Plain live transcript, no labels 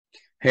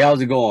Hey,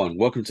 how's it going?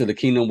 Welcome to the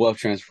Kingdom Wealth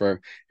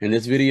Transfer. In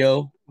this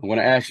video, I'm going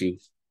to ask you,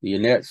 do your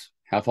nets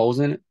have holes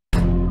in it?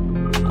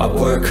 I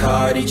work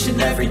hard each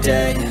and every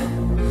day.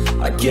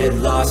 I get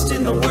lost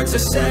in the words I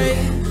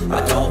say.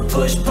 I don't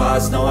push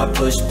pause, no, I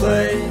push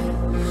play.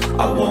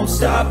 I won't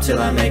stop till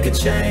I make a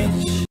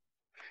change.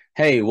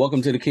 Hey,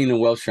 welcome to the Kingdom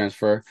Wealth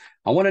Transfer.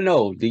 I want to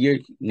know, do your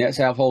nets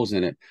have holes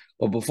in it?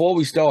 But before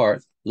we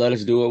start, let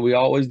us do what we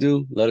always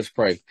do. Let us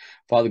pray.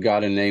 Father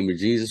God, in the name of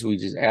Jesus, we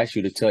just ask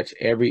you to touch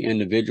every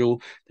individual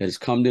that has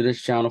come to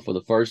this channel for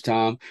the first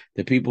time,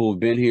 the people who've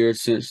been here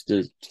since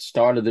the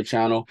start of the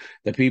channel,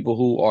 the people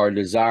who are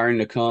desiring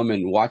to come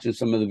and watching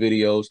some of the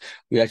videos.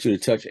 We ask you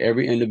to touch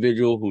every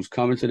individual who's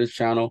coming to this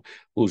channel,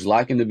 who's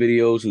liking the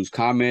videos, who's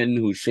commenting,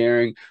 who's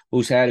sharing,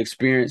 who's had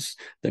experience,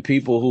 the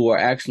people who are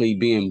actually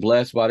being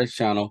blessed by this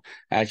channel.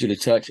 I ask you to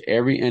touch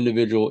every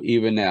individual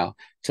even now.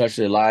 Touch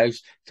their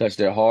lives, touch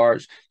their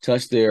hearts,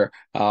 touch their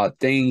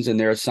things and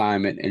their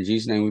assignment. In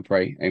Jesus' name we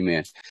pray.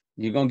 Amen.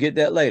 You're going to get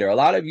that later. A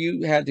lot of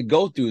you had to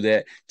go through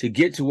that to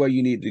get to where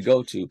you need to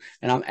go to.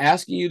 And I'm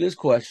asking you this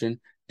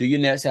question: do your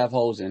nets have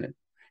holes in it?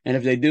 And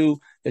if they do,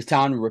 it's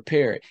time to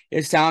repair it.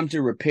 It's time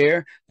to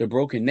repair the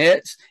broken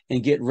nets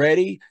and get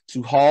ready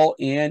to haul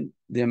in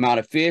the amount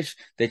of fish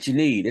that you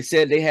need. It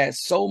said they had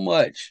so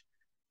much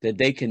that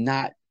they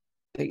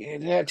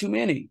had too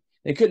many.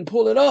 They couldn't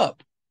pull it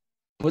up.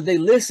 But they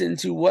listened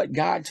to what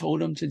God told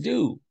them to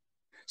do.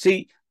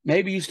 See,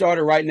 maybe you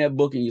started writing that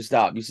book and you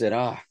stopped. You said,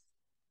 I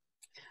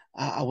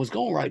was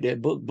going to write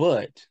that book,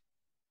 but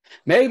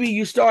maybe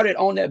you started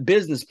on that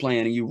business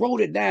plan and you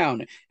wrote it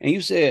down and you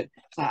said,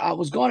 I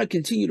was going to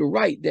continue to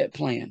write that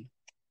plan,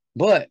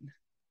 but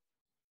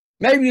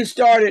maybe you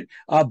started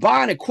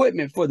buying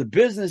equipment for the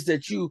business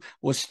that you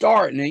were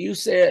starting and you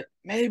said,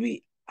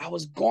 maybe I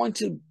was going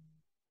to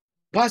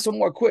buy some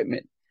more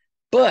equipment,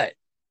 but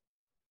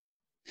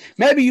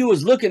maybe you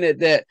was looking at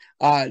that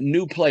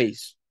new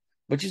place,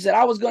 but you said,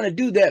 I was going to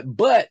do that,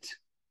 but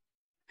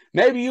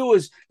maybe you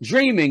was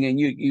dreaming and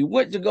you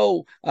went to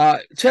go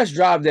test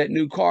drive that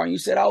new car, and you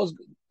said, I was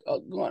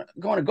going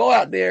to go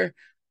out there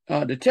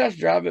to test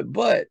drive it,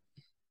 but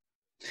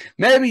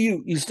maybe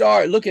you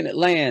start looking at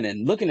land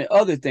and looking at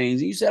other things,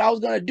 and you said, I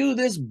was going to do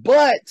this,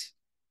 but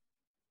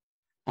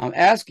I'm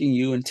asking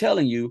you and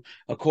telling you,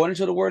 according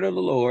to the word of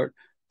the Lord,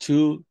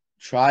 to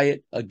try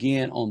it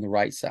again on the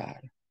right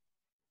side.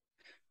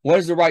 What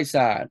is the right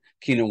side?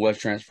 Kingdom Wealth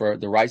Transfer,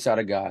 the right side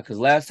of God. Because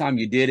last time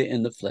you did it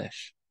in the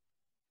flesh.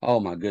 Oh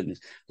my goodness.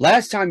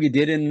 Last time you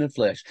did it in the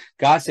flesh,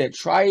 God said,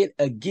 try it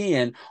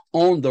again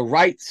on the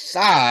right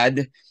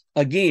side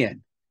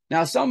again.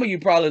 Now, some of you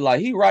probably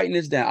like, he writing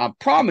this down. I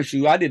promise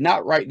you, I did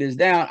not write this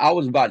down. I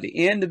was about to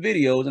end the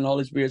videos, and the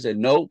Holy Spirit said,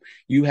 nope,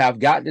 you have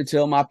got to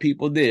tell my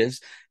people this.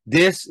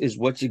 This is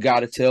what you got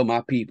to tell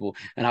my people.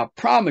 And I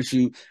promise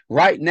you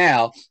right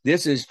now,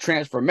 this is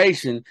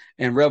transformation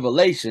and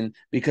revelation,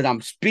 because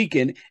I'm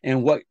speaking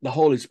and what the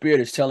Holy Spirit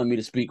is telling me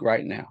to speak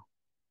right now.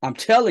 I'm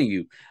telling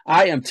you,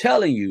 I am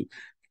telling you,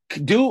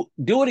 do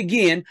it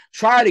again,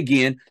 try it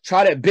again,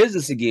 try that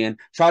business again,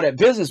 try that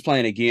business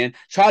plan again,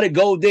 try to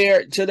go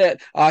there to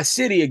that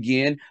city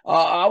again.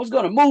 I was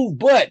going to move,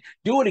 but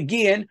do it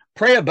again.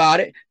 Pray about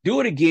it.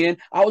 Do it again.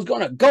 I was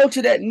going to go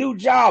to that new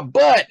job,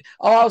 but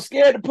I was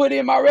scared to put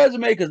in my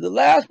resume because the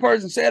last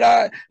person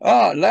said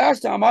last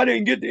time I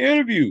didn't get the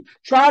interview.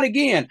 Try it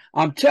again.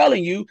 I'm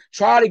telling you,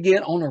 try it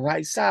again on the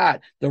right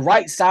side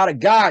of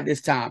God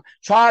this time.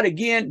 Try it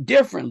again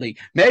differently.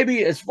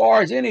 Maybe as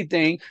far as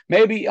anything,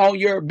 maybe on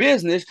your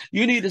business,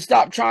 you need to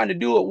stop trying to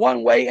do it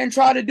one way and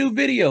try to do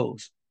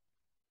videos.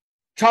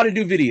 Try to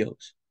do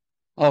videos.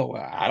 Oh,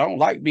 I don't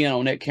like being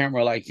on that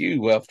camera like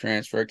you, Wealth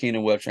Transfer,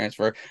 Kingdom Wealth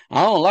Transfer.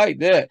 I don't like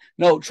that.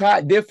 No, try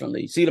it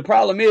differently. See, the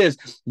problem is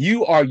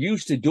you are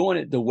used to doing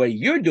it the way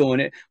you're doing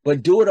it,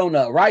 but do it on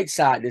the right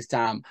side this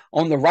time,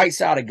 on the right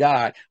side of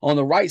God, on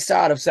the right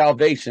side of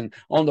salvation,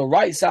 on the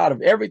right side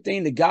of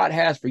everything that God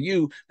has for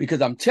you,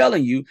 because I'm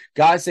telling you,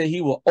 God said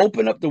he will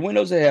open up the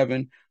windows of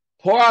heaven,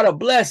 pour out a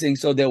blessing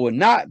so there will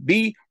not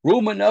be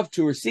room enough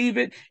to receive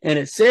it. And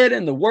it said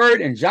in the word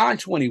in John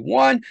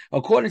 21,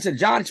 according to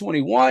John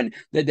 21,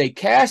 that they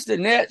cast the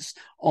nets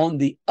on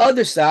the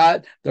other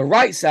side, the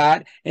right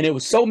side, and it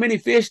was so many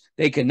fish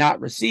they could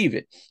not receive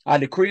it. I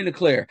decree and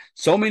declare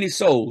so many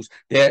souls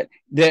that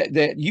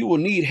you will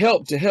need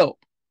help to help.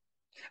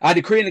 I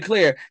decree and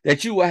declare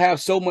that you will have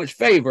so much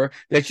favor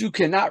that you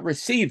cannot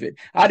receive it.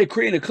 I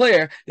decree and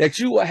declare that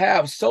you will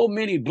have so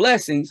many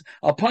blessings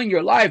upon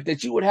your life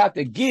that you would have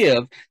to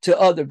give to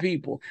other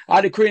people.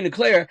 I decree and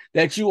declare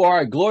that you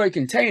are a glory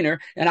container,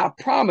 and I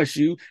promise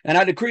you, and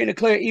I decree and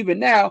declare even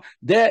now,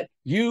 that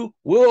you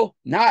will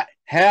not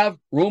have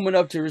room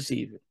enough to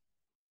receive it.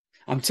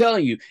 I'm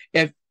telling you,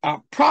 if I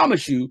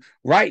promise you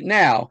right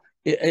now,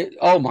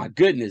 oh my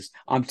goodness,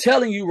 I'm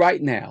telling you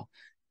right now,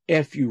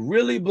 if you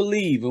really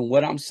believe in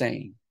what I'm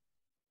saying,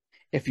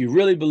 if you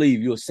really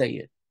believe, you'll say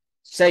it.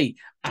 Say,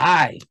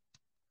 I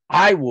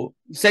will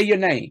say your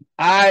name.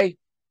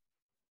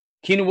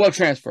 Kingdom Wealth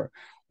Transfer,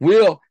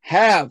 will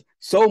have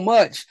so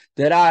much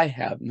that I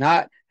have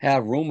not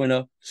have room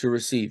enough to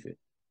receive it.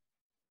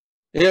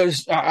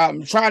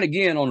 I'm trying to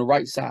get on the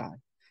right side.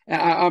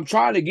 And I'm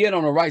trying to get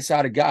on the right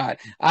side of God.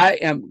 I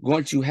am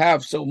going to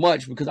have so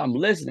much because I'm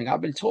listening.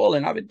 I've been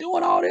toiling. I've been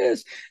doing all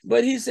this.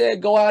 But he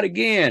said, go out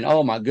again.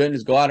 Oh, my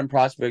goodness. Go out and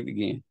prospect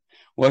again.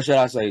 What should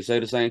I say? Say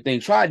the same thing.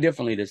 Try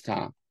differently this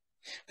time.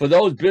 For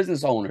those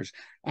business owners,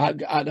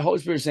 the Holy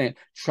Spirit is saying,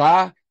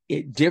 try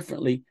it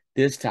differently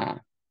this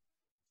time.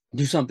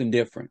 Do something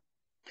different.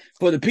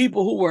 For the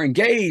people who were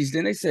engaged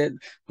and they said,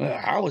 well,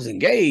 I was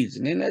engaged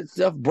and then that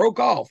stuff broke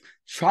off.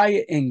 Try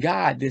it in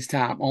God this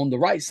time, on the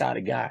right side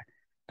of God.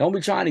 Don't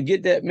be trying to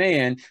get that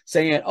man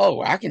saying,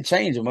 oh, I can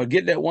change him, or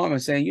get that woman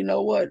saying, you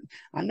know what?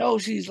 I know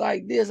she's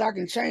like this. I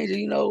can change her.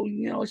 You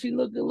know, she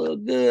looked a little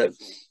good,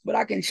 but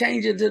I can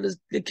change it to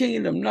the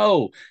kingdom.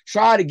 No,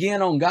 try it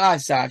again on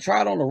God's side.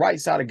 Try it on the right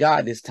side of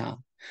God this time.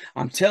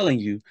 I'm telling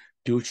you,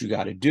 do what you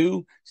got to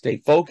do. Stay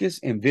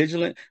focused and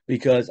vigilant,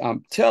 because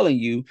I'm telling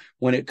you,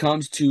 when it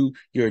comes to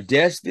your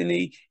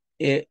destiny,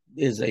 it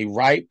is a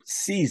ripe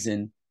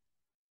season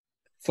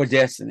for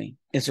destiny.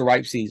 It's a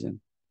ripe season.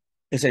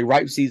 It's a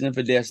ripe season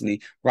for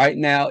destiny. Right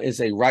now,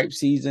 it's a ripe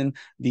season.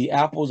 The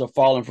apples are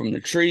falling from the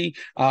tree.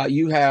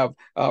 You have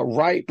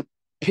ripe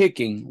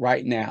picking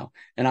right now.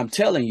 And I'm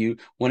telling you,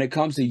 when it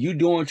comes to you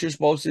doing what you're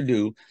supposed to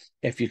do,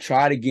 if you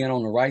try it again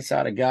on the right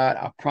side of God,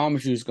 I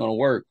promise you it's going to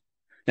work.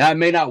 Now, it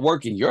may not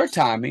work in your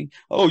timing.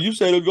 Oh, you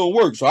said it's going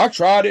to work, so I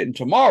tried it, and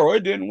tomorrow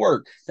it didn't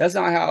work. That's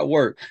not how it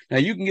works. Now,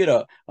 you can get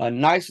a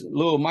nice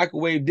little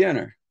microwave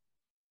dinner,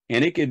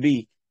 and it could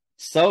be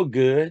so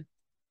good,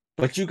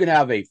 but you can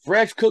have a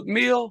fresh cooked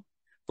meal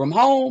from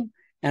home,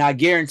 and I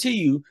guarantee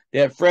you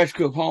that fresh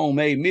cooked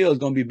homemade meal is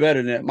going to be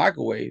better than that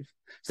microwave.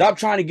 Stop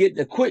trying to get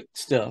the quick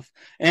stuff,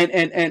 and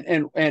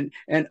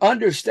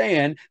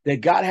understand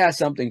that God has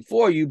something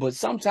for you, but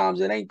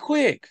sometimes it ain't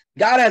quick.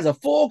 God has a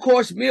full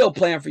course meal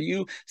plan for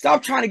you.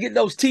 Stop trying to get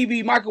those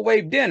TV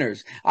microwave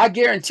dinners. I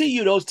guarantee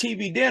you those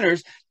TV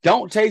dinners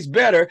don't taste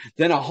better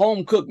than a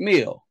home cooked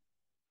meal.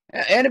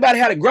 Anybody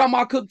had a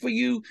grandma cook for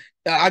you?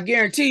 I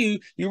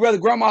guarantee you rather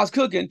grandma's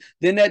cooking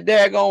than that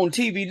daggone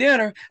TV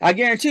dinner. I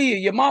guarantee you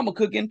your mama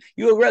cooking,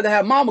 you would rather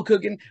have mama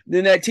cooking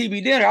than that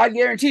TV dinner. I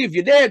guarantee you if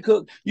your dad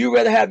cooked, you'd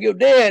rather have your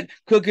dad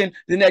cooking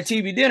than that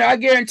TV dinner. I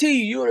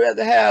guarantee you would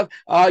rather have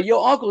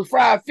your uncle's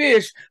fried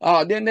fish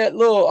than that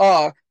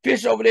little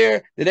fish over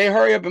there that they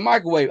hurry up and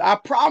microwave. I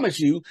promise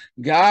you,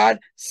 God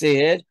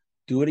said,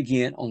 do it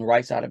again on the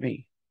right side of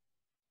me.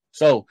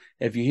 So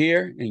if you're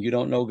here and you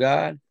don't know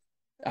God,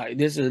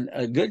 this is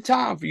a good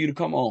time for you to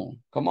come on.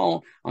 Come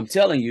on. I'm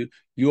telling you,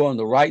 you're on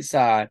the right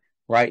side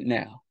right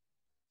now.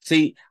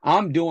 See,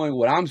 I'm doing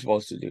what I'm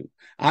supposed to do.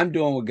 I'm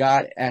doing what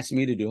God asked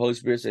me to do. Holy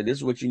Spirit said, this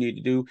is what you need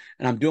to do.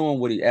 And I'm doing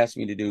what he asked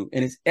me to do.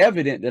 And it's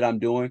evident that I'm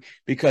doing,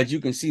 because you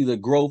can see the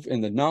growth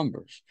in the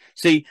numbers.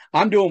 See,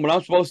 I'm doing what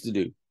I'm supposed to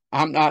do.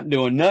 I'm not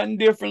doing nothing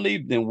differently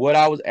than what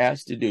I was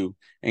asked to do.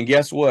 And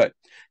guess what?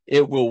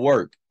 It will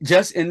work.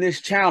 Just in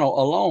this channel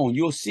alone,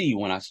 you'll see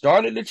when I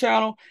started the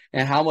channel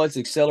and how much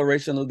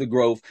acceleration of the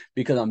growth,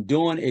 because I'm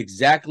doing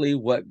exactly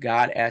what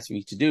God asked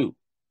me to do.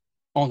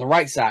 On the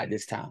right side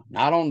this time,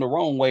 not on the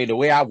wrong way, the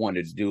way I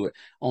wanted to do it,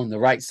 on the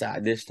right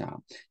side this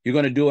time. You're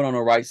going to do it on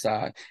the right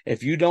side.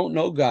 If you don't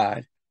know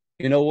God,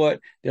 you know what?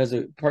 There's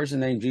a person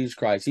named Jesus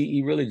Christ.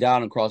 He really died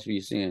on the cross for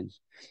your sins.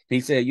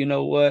 He said, you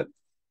know what? It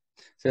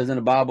says in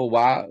the Bible,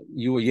 while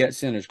you were yet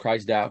sinners,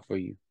 Christ died for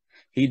you.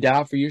 He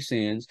died for your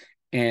sins,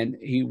 and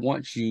he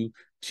wants you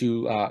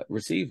to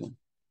receive him.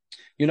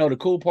 You know, the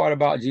cool part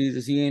about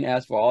Jesus, he ain't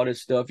asked for all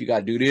this stuff. You got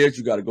to do this.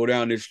 You got to go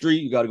down this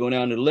street. You got to go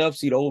down to the left,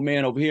 see the old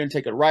man over here and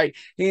take a right.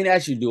 He ain't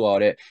asked you to do all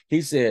that.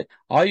 He said,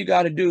 all you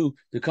got to do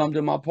to come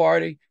to my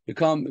party, to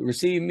come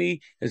receive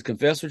me, is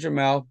confess with your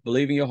mouth,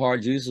 believe in your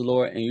heart, Jesus is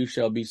Lord, and you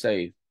shall be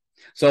saved.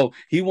 So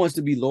he wants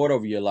to be Lord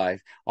over your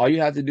life. All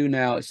you have to do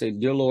now is say,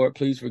 dear Lord,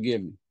 please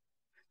forgive me.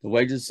 The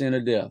wages of sin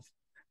are death.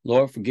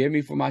 Lord, forgive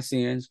me for my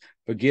sins.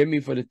 Forgive me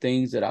for the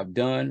things that I've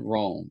done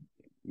wrong.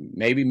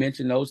 Maybe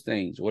mention those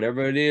things.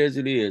 Whatever it is,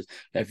 it is.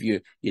 If you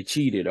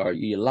cheated, or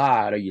you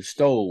lied, or you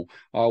stole,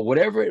 or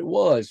whatever it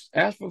was,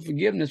 ask for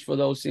forgiveness for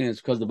those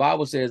sins, because the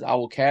Bible says, I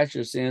will cast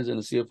your sins in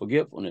the sea of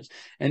forgetfulness.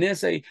 And then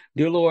say,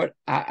 dear Lord,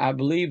 I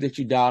believe that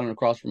you died on the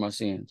cross for my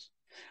sins.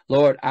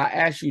 Lord, I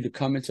ask you to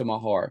come into my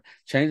heart,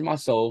 change my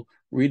soul,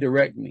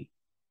 redirect me.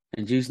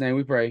 In Jesus' name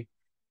we pray.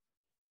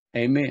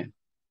 Amen.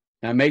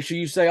 Now make sure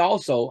you say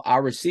also, I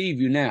receive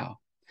you now.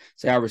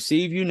 Say, I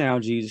receive you now,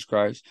 Jesus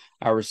Christ.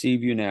 I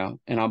receive you now,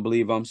 and I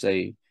believe I'm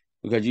saved.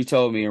 Because you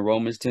told me in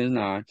Romans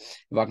 10:9,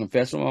 if I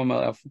confess with my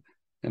mouth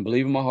and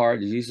believe in my heart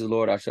that Jesus is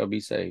Lord, I shall be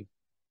saved.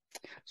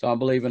 So I'm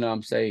believing that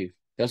I'm saved.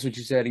 That's what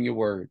you said in your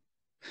word.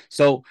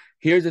 So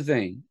here's the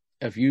thing.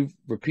 If you've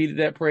repeated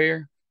that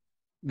prayer,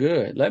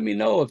 good. Let me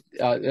know if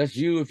that's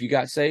you, if you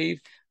got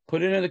saved.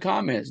 Put it in the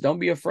comments. Don't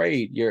be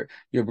afraid.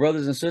 Your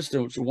brothers and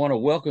sisters want to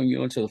welcome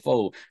you into the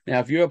fold.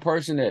 Now, if you're a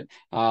person that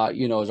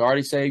is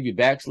already saved, you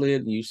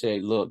backslid, and you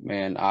say, "Look,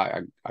 man,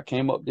 I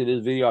came up to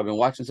this video. I've been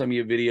watching some of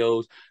your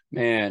videos,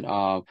 man.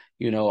 I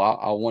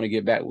want to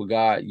get back with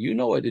God." You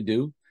know what to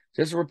do.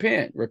 Just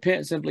repent.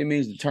 Repent simply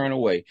means to turn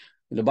away.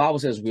 The Bible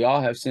says we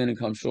all have sinned and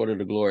come short of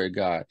the glory of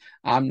God.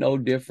 I'm no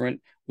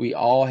different. We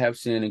all have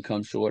sinned and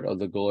come short of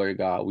the glory of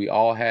God. We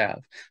all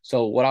have.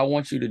 So what I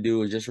want you to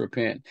do is just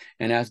repent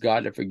and ask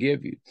God to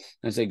forgive you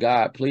and say,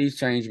 God, please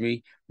change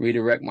me,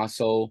 redirect my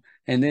soul.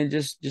 And then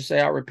just say,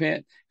 I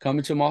repent, come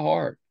into my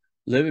heart,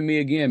 live in me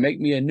again, make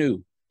me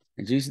anew.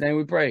 In Jesus' name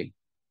we pray.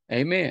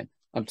 Amen.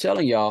 I'm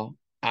telling y'all,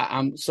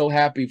 I'm so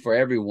happy for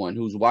everyone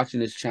who's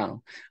watching this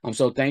channel. I'm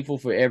so thankful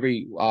for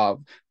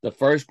the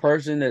first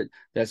person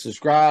that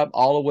subscribed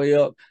all the way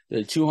up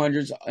to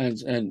 200s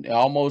and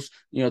almost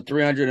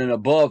 300 and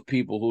above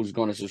people who's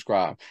going to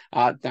subscribe.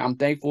 I'm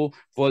thankful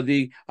for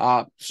the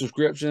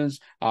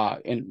subscriptions.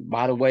 And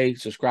by the way,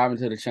 subscribing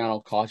to the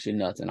channel costs you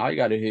nothing. All you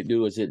got to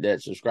do is hit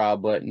that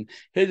subscribe button,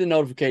 hit the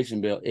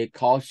notification bell. It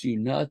costs you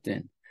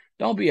nothing.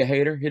 Don't be a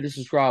hater. Hit the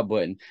subscribe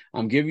button.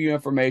 I'm giving you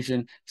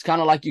information. It's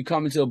kind of like you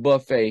coming to a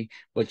buffet,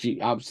 but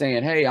I'm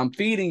saying, hey, I'm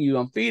feeding you.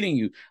 I'm feeding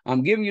you.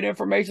 I'm giving you the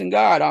information,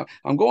 God.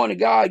 I'm going to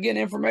God,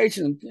 getting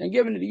information and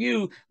giving it to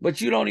you, but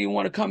you don't even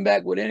want to come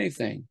back with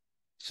anything.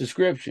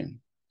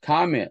 Subscription,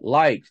 comment,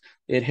 likes.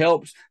 It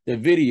helps the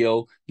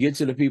video get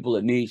to the people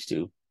it needs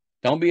to.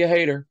 Don't be a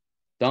hater.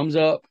 Thumbs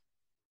up.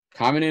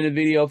 Comment in the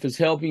video if it's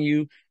helping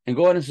you, and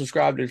go ahead and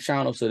subscribe to the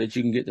channel so that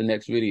you can get the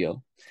next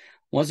video.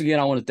 Once again,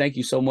 I want to thank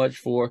you so much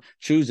for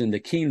choosing the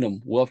Kingdom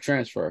Wealth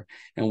Transfer,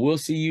 and we'll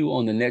see you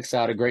on the next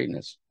side of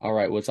greatness. All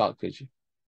right, we'll talk to you.